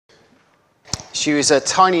She was a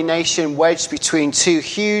tiny nation wedged between two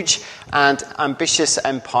huge and ambitious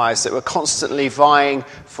empires that were constantly vying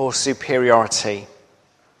for superiority.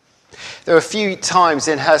 There were a few times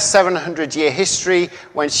in her 700-year history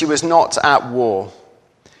when she was not at war.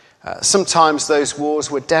 Sometimes those wars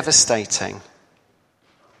were devastating.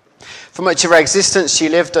 For much of her existence, she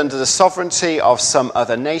lived under the sovereignty of some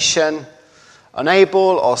other nation, unable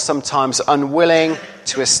or sometimes unwilling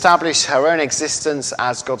to establish her own existence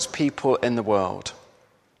as God's people in the world.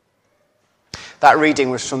 That reading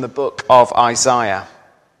was from the book of Isaiah.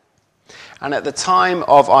 And at the time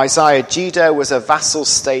of Isaiah, Judah was a vassal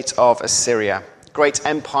state of Assyria, great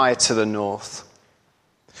empire to the north.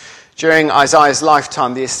 During Isaiah's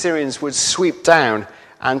lifetime, the Assyrians would sweep down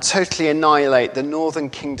and totally annihilate the northern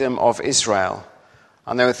kingdom of Israel,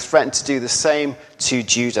 and they would threaten to do the same to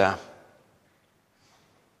Judah.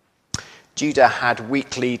 Judah had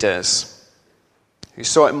weak leaders who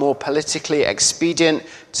saw it more politically expedient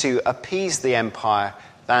to appease the empire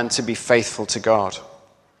than to be faithful to God.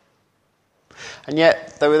 And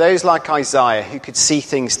yet, there were those like Isaiah who could see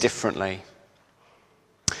things differently,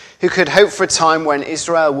 who could hope for a time when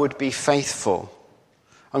Israel would be faithful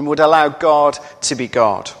and would allow God to be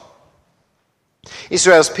God.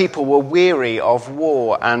 Israel's people were weary of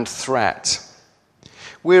war and threat,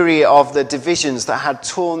 weary of the divisions that had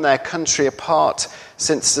torn their country apart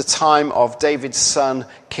since the time of David's son,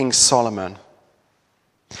 King Solomon.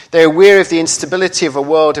 They were weary of the instability of a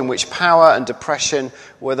world in which power and oppression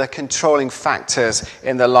were the controlling factors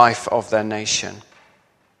in the life of their nation.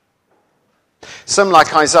 Some,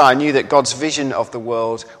 like Isaiah, knew that God's vision of the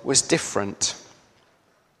world was different.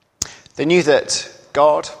 They knew that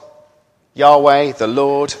God, Yahweh, the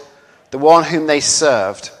Lord, the one whom they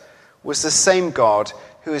served, was the same God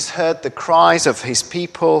who has heard the cries of his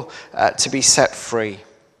people to be set free,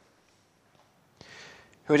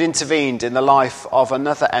 who had intervened in the life of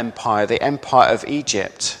another empire, the empire of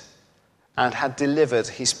Egypt, and had delivered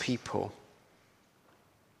his people.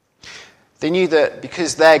 They knew that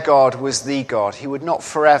because their God was the God, he would not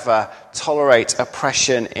forever tolerate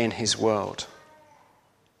oppression in his world.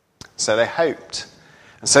 So they hoped,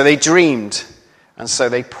 and so they dreamed, and so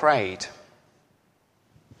they prayed.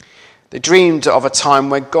 They dreamed of a time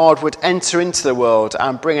when God would enter into the world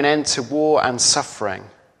and bring an end to war and suffering.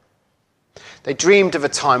 They dreamed of a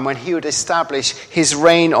time when he would establish his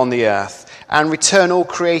reign on the earth and return all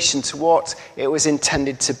creation to what it was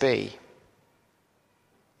intended to be.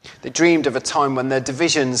 They dreamed of a time when their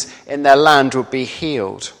divisions in their land would be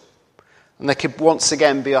healed, and they could once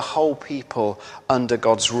again be a whole people under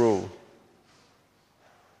God's rule.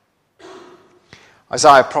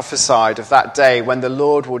 Isaiah prophesied of that day when the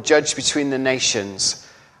Lord will judge between the nations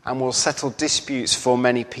and will settle disputes for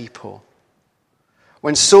many people,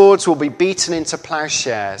 when swords will be beaten into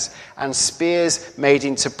plowshares and spears made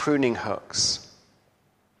into pruning hooks.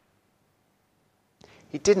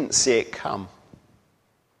 He didn't see it come.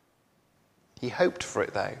 He hoped for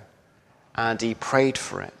it, though, and he prayed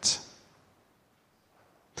for it.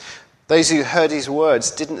 Those who heard his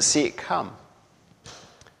words didn't see it come,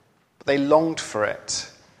 but they longed for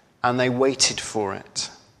it, and they waited for it.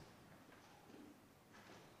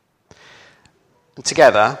 And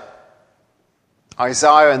together,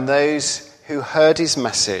 Isaiah and those who heard his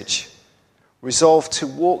message resolved to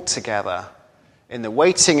walk together in the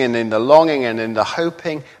waiting and in the longing and in the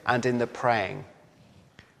hoping and in the praying.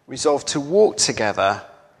 Resolved to walk together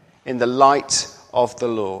in the light of the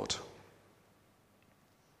Lord.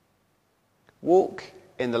 Walk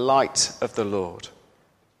in the light of the Lord.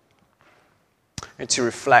 And to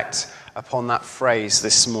reflect upon that phrase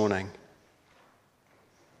this morning.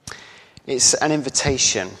 It's an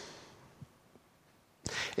invitation.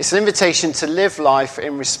 It's an invitation to live life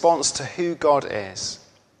in response to who God is.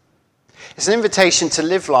 It's an invitation to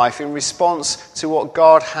live life in response to what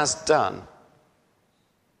God has done.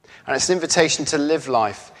 And it's an invitation to live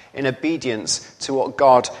life in obedience to what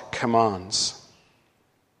God commands.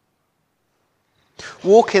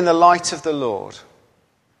 Walk in the light of the Lord.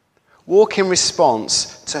 Walk in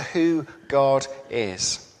response to who God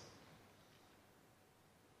is.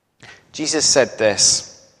 Jesus said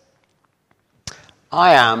this,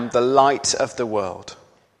 "I am the light of the world.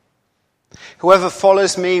 Whoever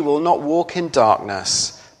follows me will not walk in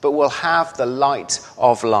darkness, but will have the light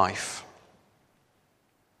of life."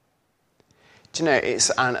 Do you know, it's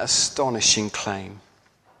an astonishing claim.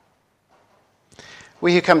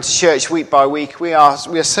 We who come to church week by week, we are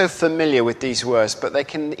so familiar with these words, but they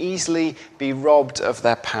can easily be robbed of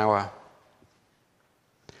their power.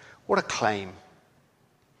 What a claim.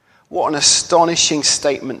 What an astonishing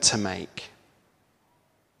statement to make.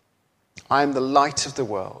 I am the light of the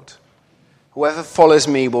world. Whoever follows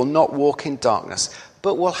me will not walk in darkness,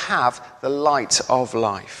 but will have the light of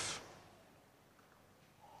life.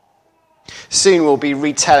 Soon we'll be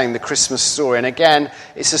retelling the Christmas story. And again,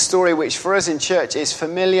 it's a story which for us in church is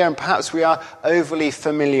familiar, and perhaps we are overly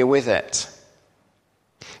familiar with it.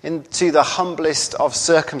 Into the humblest of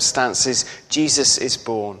circumstances, Jesus is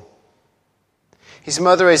born. His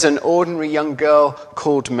mother is an ordinary young girl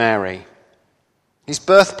called Mary. His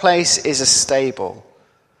birthplace is a stable,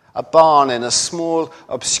 a barn in a small,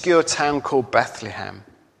 obscure town called Bethlehem.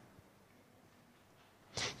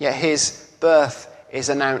 Yet his birth is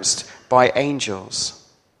announced by angels.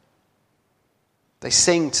 They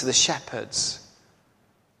sing to the shepherds,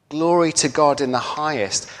 "Glory to God in the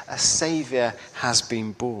highest, a Saviour has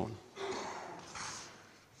been born."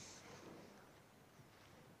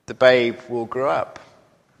 The babe will grow up,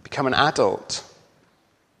 become an adult,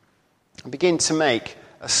 and begin to make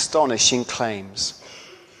astonishing claims.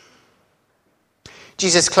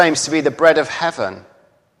 Jesus claims to be the bread of heaven,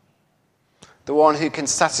 the one who can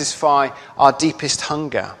satisfy our deepest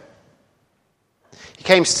hunger. He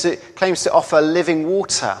claims to offer living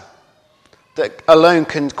water that alone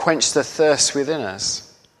can quench the thirst within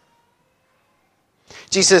us.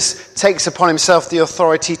 Jesus takes upon himself the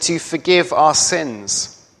authority to forgive our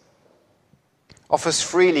sins, offers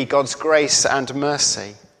freely God's grace and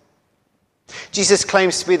mercy. Jesus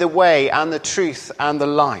claims to be the way and the truth and the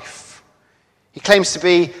life. He claims to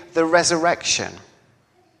be the resurrection.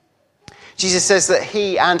 Jesus says that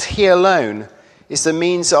he and he alone is the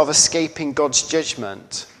means of escaping God's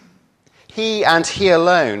judgment. He and he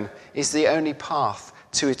alone is the only path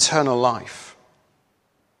to eternal life.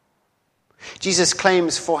 Jesus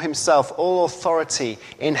claims for himself all authority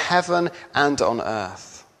in heaven and on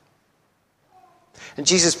earth. And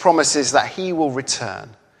Jesus promises that he will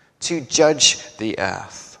return to judge the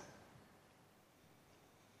earth.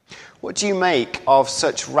 What do you make of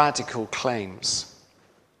such radical claims?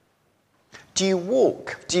 Do you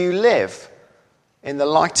walk, do you live in the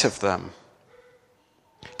light of them?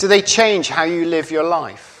 Do they change how you live your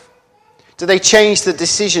life? Do they change the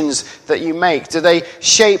decisions that you make? Do they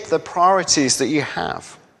shape the priorities that you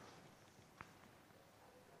have?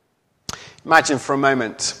 Imagine for a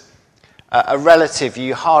moment a relative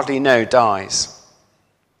you hardly know dies.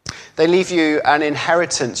 They leave you an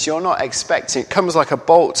inheritance you're not expecting. It comes like a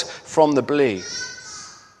bolt from the blue.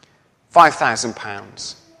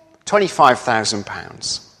 £5,000,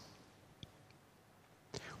 £25,000.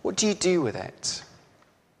 What do you do with it?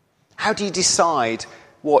 How do you decide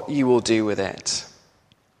what you will do with it?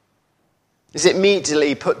 Is it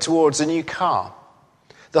immediately put towards a new car?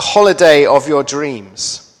 The holiday of your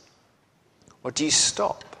dreams? Or do you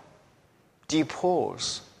stop? Do you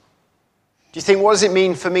pause? Do you think, what does it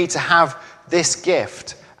mean for me to have this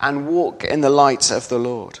gift and walk in the light of the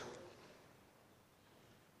Lord?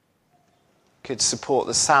 Could support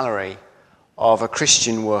the salary of a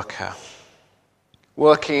Christian worker,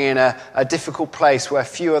 working in a difficult place where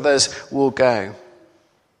few others will go.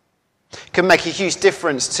 Can make a huge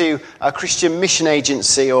difference to a Christian mission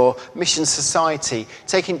agency or mission society,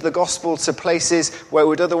 taking the gospel to places where it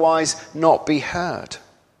would otherwise not be heard.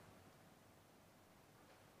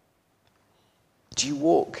 Do you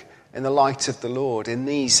walk in the light of the Lord in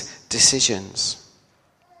these decisions?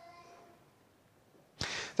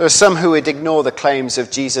 There are some who would ignore the claims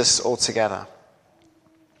of Jesus altogether.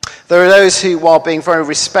 There are those who, while being very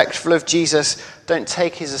respectful of Jesus, don't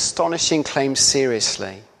take his astonishing claims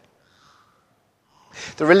seriously.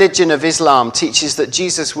 The religion of Islam teaches that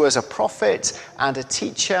Jesus was a prophet and a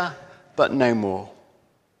teacher, but no more.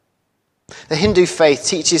 The Hindu faith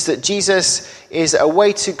teaches that Jesus is a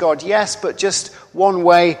way to God, yes, but just one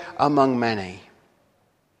way among many.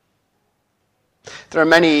 There are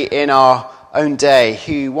many in our own day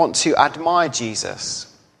who want to admire Jesus,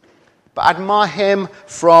 but admire him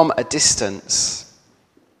from a distance.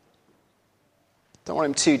 Don't want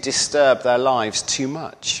him to disturb their lives too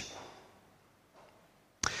much.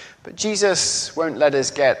 But Jesus won't let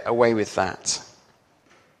us get away with that.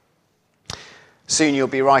 Soon you'll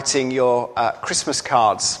be writing your Christmas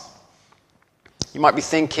cards. You might be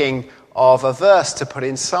thinking of a verse to put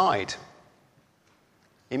inside.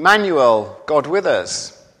 Emmanuel, God with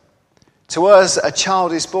us. To us a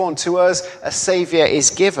child is born. To us a Saviour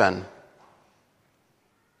is given.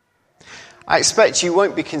 I expect you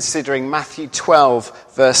won't be considering Matthew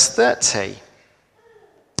 12, verse 30.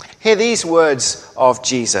 Hear these words of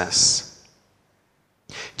Jesus.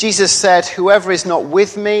 Jesus said, "Whoever is not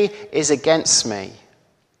with me is against me,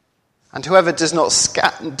 and whoever does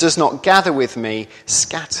not gather with me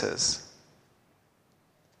scatters."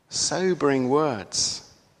 Sobering words.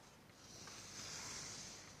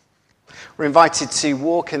 We're invited to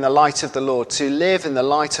walk in the light of the Lord, to live in the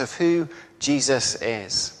light of who Jesus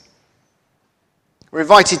is. We're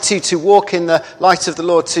invited to walk in the light of the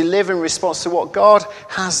Lord, to live in response to what God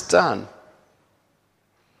has done.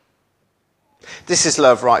 This is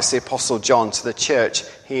love, writes the Apostle John to the church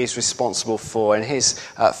he is responsible for in his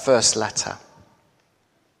first letter.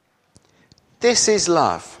 This is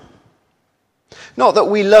love. Not that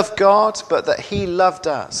we love God, but that he loved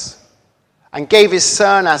us and gave his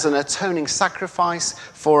Son as an atoning sacrifice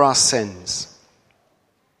for our sins.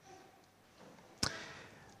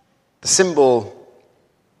 The symbol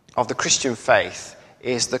of the Christian faith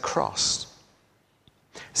is the cross.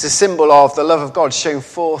 It's a symbol of the love of God shown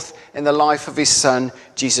forth in the life of his Son,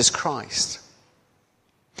 Jesus Christ.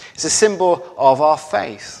 It's a symbol of our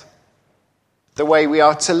faith, the way we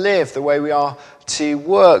are to live, the way we are to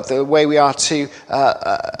work, the way we are to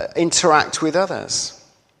interact with others.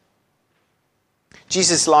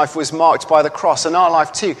 Jesus' life was marked by the cross, and our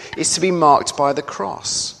life too is to be marked by the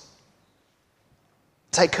cross.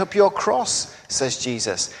 Take up your cross, says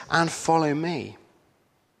Jesus, and follow me.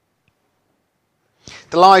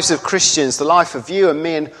 The lives of Christians, the life of you and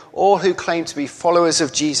me and all who claim to be followers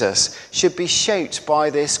of Jesus should be shaped by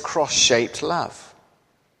this cross-shaped love.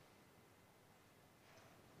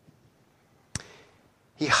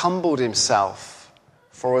 He humbled himself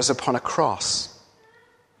for us upon a cross.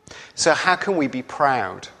 So how can we be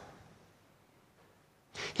proud?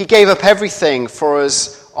 He gave up everything for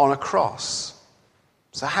us on a cross.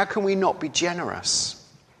 So how can we not be generous?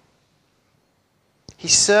 He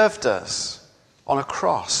served us on a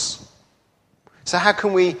cross. So how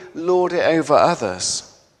can we lord it over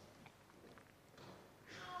others?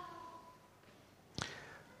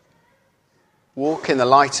 Walk in the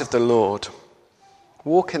light of the Lord.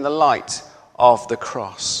 Walk in the light of the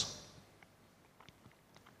cross.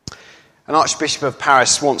 An Archbishop of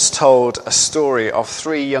Paris once told a story of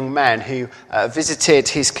 3 young men who visited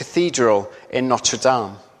his cathedral in Notre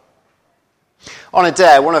Dame. On a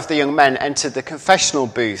dare, one of the young men entered the confessional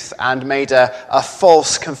booth and made a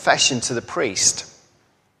false confession to the priest.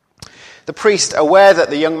 The priest, aware that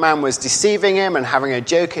the young man was deceiving him and having a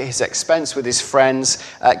joke at his expense with his friends,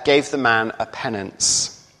 gave the man a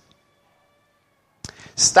penance.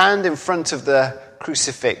 Stand in front of the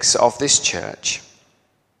crucifix of this church.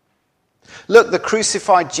 Look the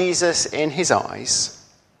crucified Jesus in his eyes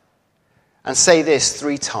and say this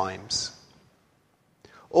 3 times.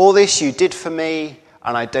 All this you did for me,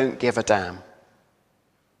 and I don't give a damn.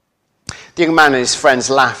 The young man and his friends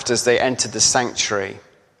laughed as they entered the sanctuary.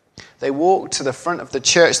 They walked to the front of the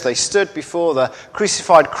church. They stood before the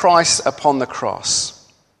crucified Christ upon the cross.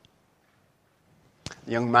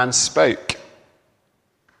 The young man spoke.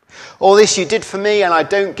 All this you did for me, and I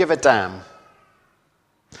don't give a damn.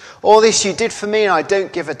 All this you did for me, and I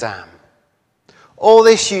don't give a damn. All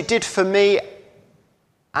this you did for me,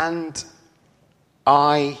 and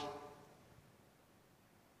I...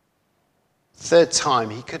 3rd time,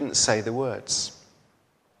 he couldn't say the words.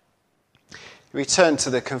 He returned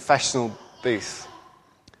to the confessional booth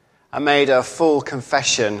and made a full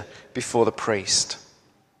confession before the priest.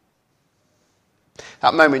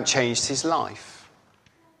 That moment changed his life.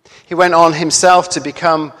 He went on himself to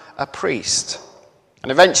become a priest.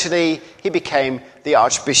 And eventually, he became the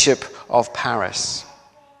Archbishop of Paris.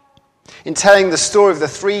 In telling the story of the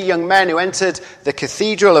 3 young men who entered the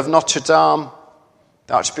Cathedral of Notre Dame,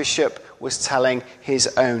 the Archbishop was telling his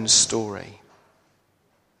own story.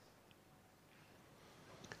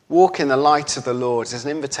 Walk in the light of the Lord is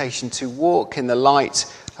an invitation to walk in the light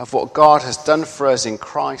of what God has done for us in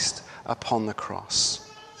Christ upon the cross.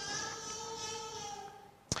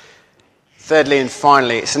 Thirdly and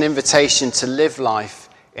finally, it's an invitation to live life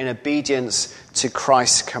in obedience to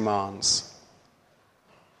Christ's commands.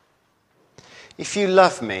 If you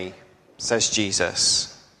love me, says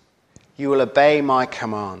Jesus, you will obey my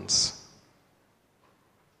commands.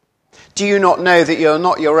 Do you not know that you are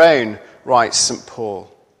not your own, writes St.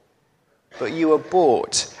 Paul, but you were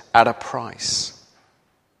bought at a price?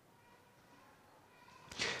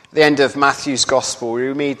 At the end of Matthew's Gospel,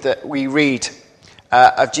 we read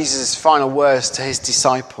of Jesus' final words to his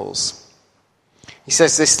disciples. He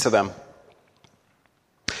says this to them: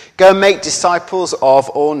 Go and make disciples of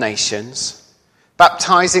all nations,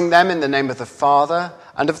 baptizing them in the name of the Father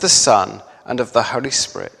and of the Son and of the Holy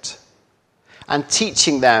Spirit, and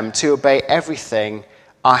teaching them to obey everything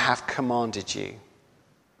I have commanded you.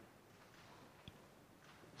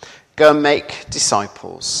 Go and make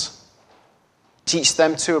disciples. Teach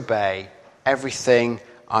them to obey everything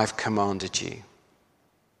I've commanded you.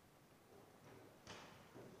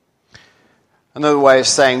 Another way of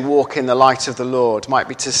saying walk in the light of the Lord might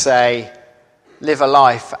be to say, live a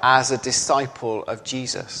life as a disciple of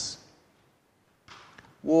Jesus.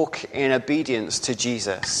 Walk in obedience to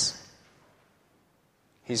Jesus.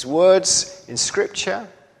 His words in Scripture,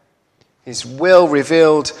 his will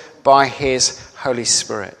revealed by his Holy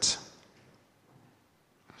Spirit.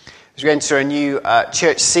 As we enter a new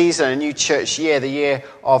church season, a new church year, the year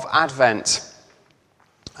of Advent,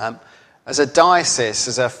 as a diocese,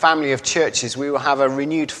 as a family of churches, we will have a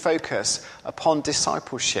renewed focus upon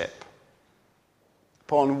discipleship,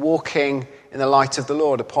 upon walking in the light of the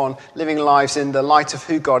Lord, upon living lives in the light of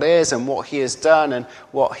who God is and what he has done and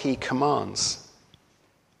what he commands.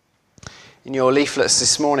 In your leaflets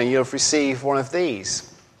this morning, you'll have received one of these.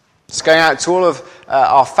 It's going out to all of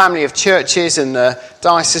our family of churches in the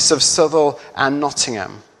Diocese of Southwell and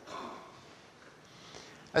Nottingham.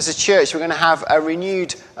 As a church, we're going to have a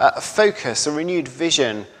renewed focus, a renewed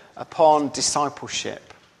vision upon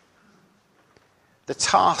discipleship. The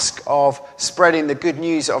task of spreading the good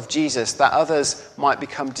news of Jesus that others might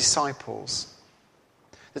become disciples.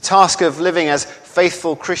 The task of living as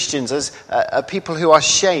faithful Christians, as people who are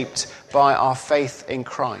shaped by our faith in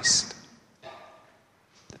Christ.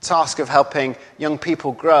 The task of helping young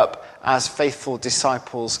people grow up as faithful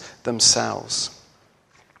disciples themselves.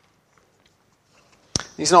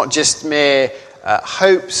 These are not just mere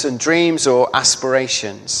hopes and dreams or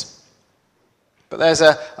aspirations, but there's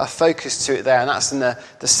a focus to it there, and that's in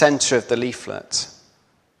the centre of the leaflet.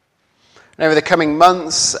 And over the coming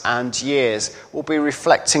months and years, we'll be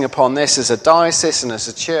reflecting upon this as a diocese and as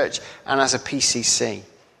a church and as a PCC.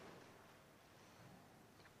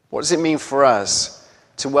 What does it mean for us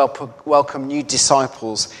to welcome new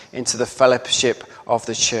disciples into the fellowship of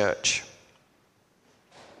the church?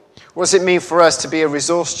 What does it mean for us to be a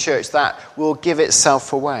resource church that will give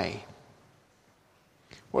itself away?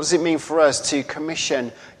 What does it mean for us to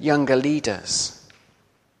commission younger leaders?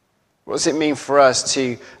 What does it mean for us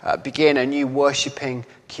to begin a new worshipping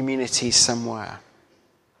community somewhere?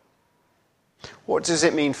 What does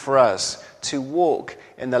it mean for us to walk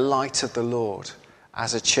in the light of the Lord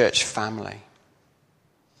as a church family?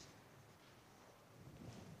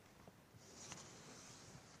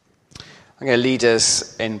 I'm going to lead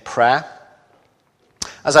us in prayer.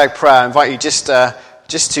 As I pray, I invite you just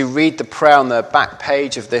to read the prayer on the back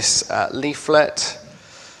page of this leaflet.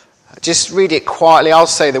 Just read it quietly. I'll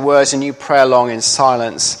say the words and you pray along in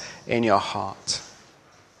silence in your heart.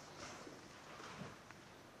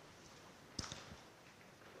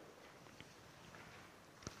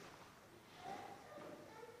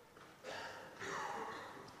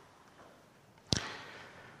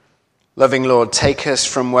 Loving Lord, take us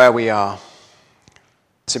from where we are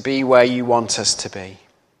to be where you want us to be.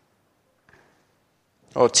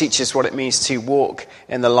 Lord, teach us what it means to walk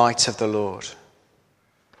in the light of the Lord.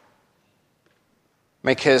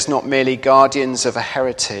 Make us not merely guardians of a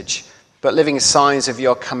heritage, but living signs of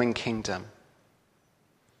your coming kingdom.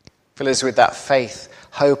 Fill us with that faith,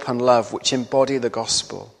 hope and love which embody the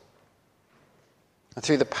gospel. And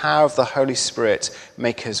through the power of the Holy Spirit,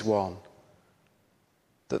 make us one,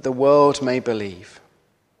 that the world may believe,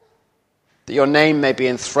 that your name may be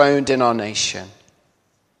enthroned in our nation,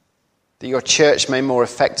 that your church may more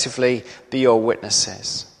effectively be your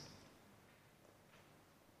witnesses.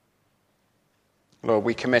 Lord,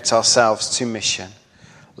 we commit ourselves to mission,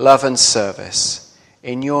 love and service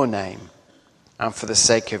in your name and for the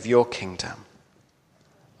sake of your kingdom.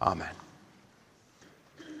 Amen.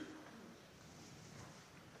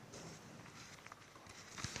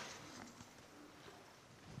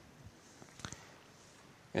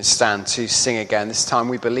 We're going to stand to sing again. This time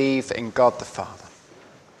we believe in God the Father,